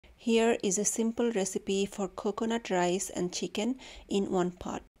Here is a simple recipe for coconut rice and chicken in one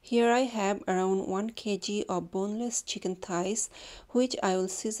pot. Here I have around 1 kg of boneless chicken thighs, which I will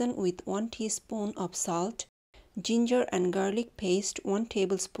season with 1 teaspoon of salt, ginger and garlic paste 1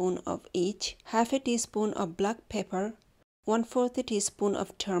 tablespoon of each, half a teaspoon of black pepper, 1/4 teaspoon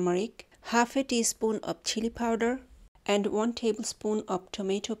of turmeric, half a teaspoon of chili powder, and 1 tablespoon of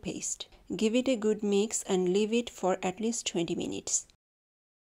tomato paste. Give it a good mix and leave it for at least 20 minutes.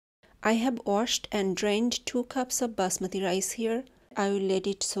 I have washed and drained 2 cups of basmati rice here. I will let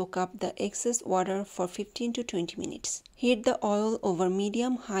it soak up the excess water for 15 to 20 minutes. Heat the oil over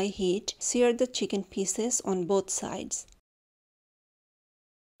medium-high heat. Sear the chicken pieces on both sides.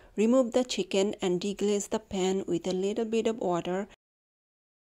 Remove the chicken and deglaze the pan with a little bit of water.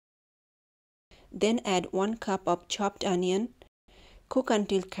 Then add 1 cup of chopped onion. Cook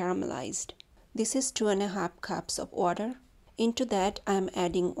until caramelized. This is 2.5 cups of water. Into that, I am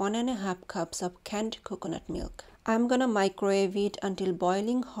adding 1.5 cups of canned coconut milk. I am gonna microwave it until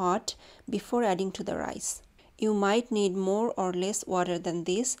boiling hot before adding to the rice. You might need more or less water than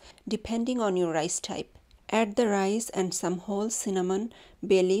this depending on your rice type. Add the rice and some whole cinnamon,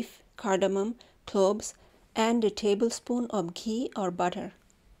 bay leaf, cardamom, cloves, and a tablespoon of ghee or butter.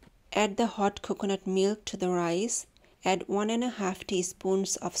 Add the hot coconut milk to the rice. Add 1.5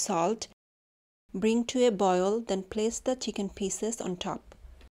 teaspoons of salt. Bring to a boil, then place the chicken pieces on top.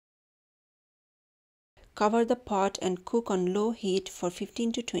 Cover the pot and cook on low heat for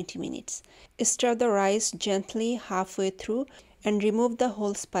 15 to 20 minutes. Stir the rice gently halfway through and remove the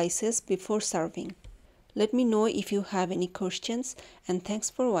whole spices before serving. Let me know if you have any questions, and thanks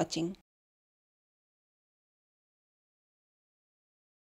for watching.